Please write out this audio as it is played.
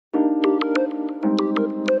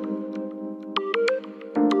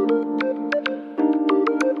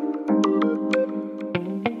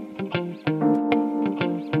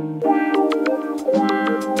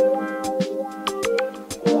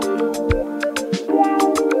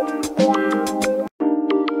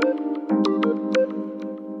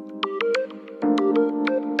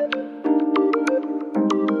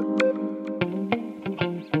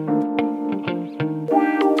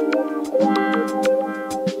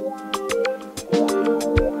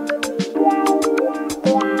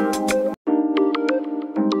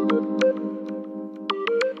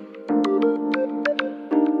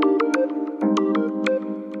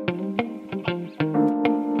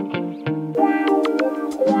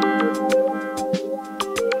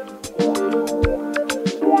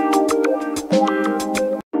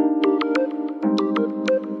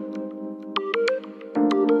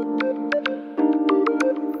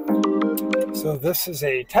This is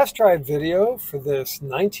a test drive video for this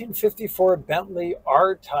 1954 Bentley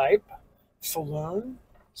R-Type Saloon.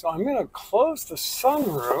 So I'm going to close the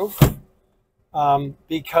sunroof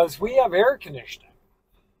because we have air conditioning.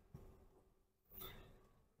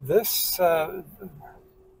 This is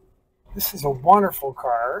a wonderful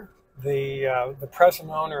car. The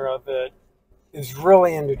present owner of it is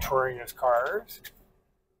really into touring his cars.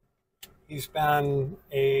 He's been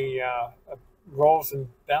a Rolls and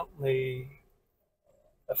Bentley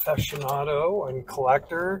aficionado and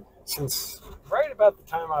collector since right about the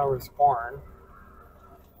time I was born.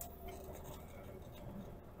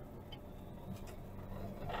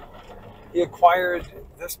 He acquired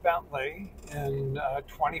this Bentley in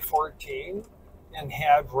 2014 and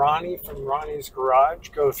had Ronnie from Ronnie's Garage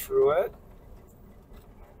go through it.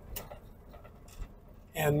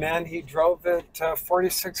 And then he drove it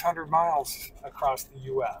 4,600 miles across the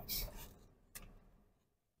U.S.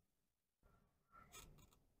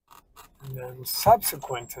 And then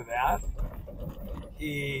subsequent to that,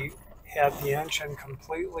 he had the engine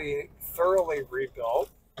completely, thoroughly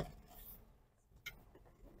rebuilt.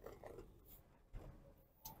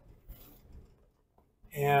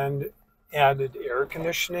 And added air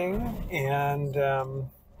conditioning and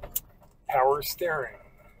power steering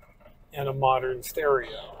and a modern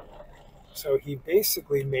stereo. So he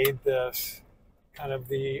basically made this kind of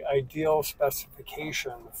the ideal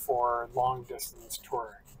specification for long distance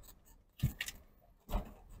touring.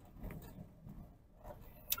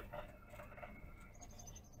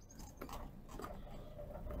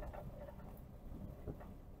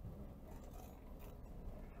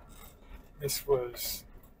 This was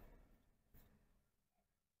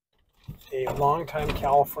a longtime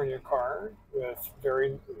California car with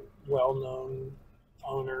very well-known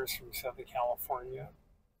owners from Southern California,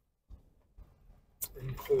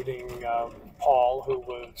 including Paul, who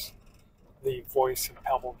was the voice of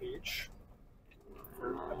Pebble Beach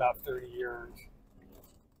for about 30 years.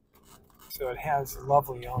 So it has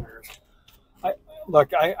lovely owners.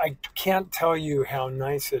 I can't tell you how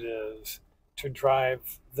nice it is to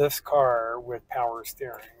drive this car with power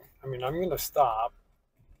steering. I mean, I'm going to stop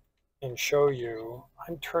and show you.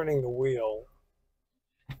 I'm turning the wheel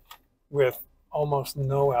with almost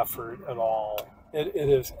no effort at all. It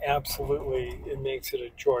is absolutely, it makes it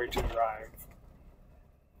a joy to drive.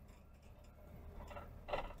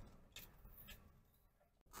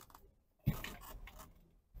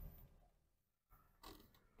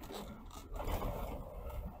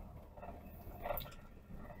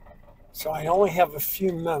 So I only have a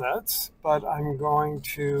few minutes, but I'm going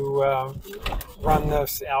to run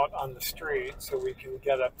this out on the street so we can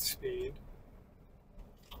get up to speed.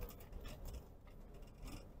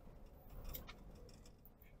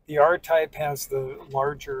 The R-Type has the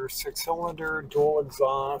larger six-cylinder dual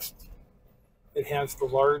exhaust. It has the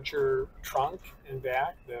larger trunk and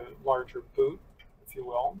back, the larger boot, if you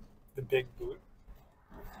will, the big boot.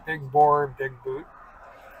 Big bore, big boot.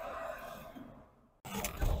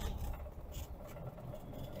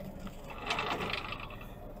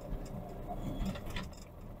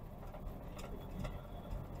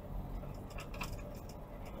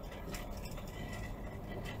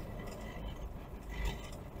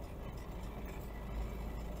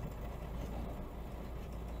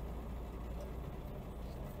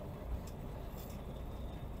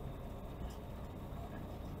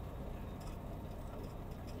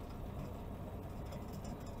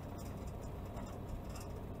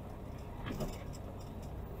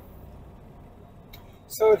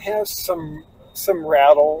 So it has some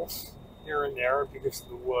rattles here and there because of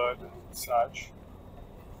the wood and such.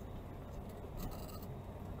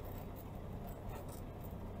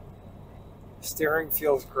 Steering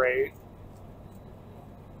feels great.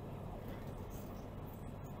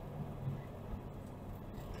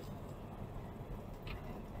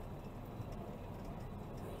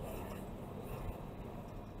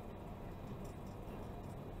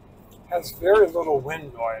 Has very little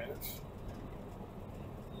wind noise.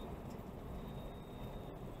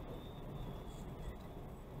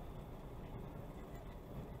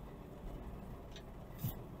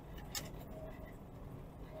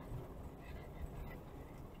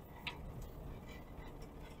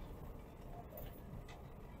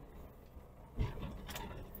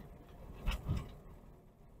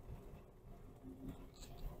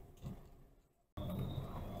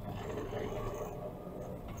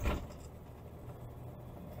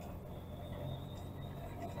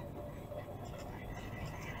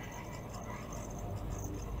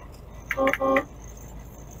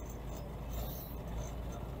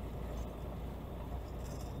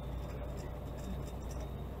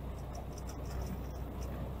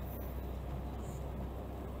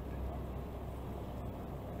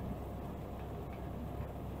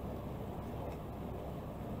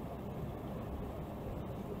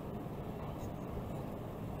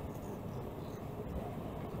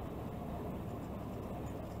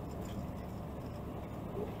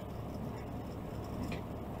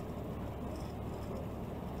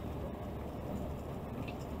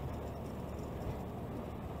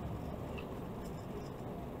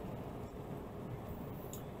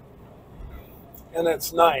 and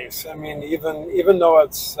it's nice. I mean, even though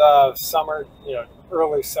it's summer,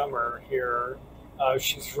 early summer here,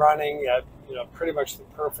 she's running at pretty much the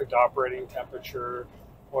perfect operating temperature.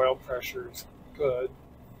 Oil pressure's good.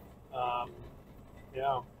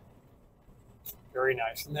 Yeah, very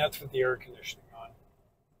nice, and that's with the air conditioning on.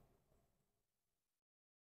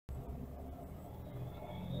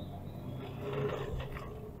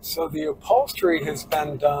 So the upholstery has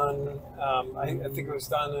been done, I think it was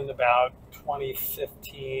done in about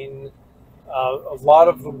 2015. A lot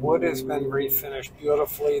of the wood has been refinished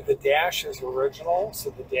beautifully. The dash is original, so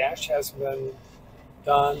the dash has been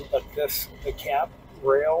done, but the cap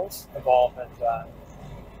rails have all been done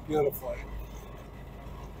beautifully.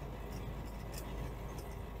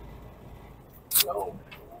 So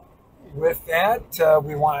with that,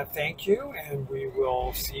 we want to thank you, and we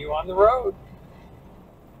will see you on the road.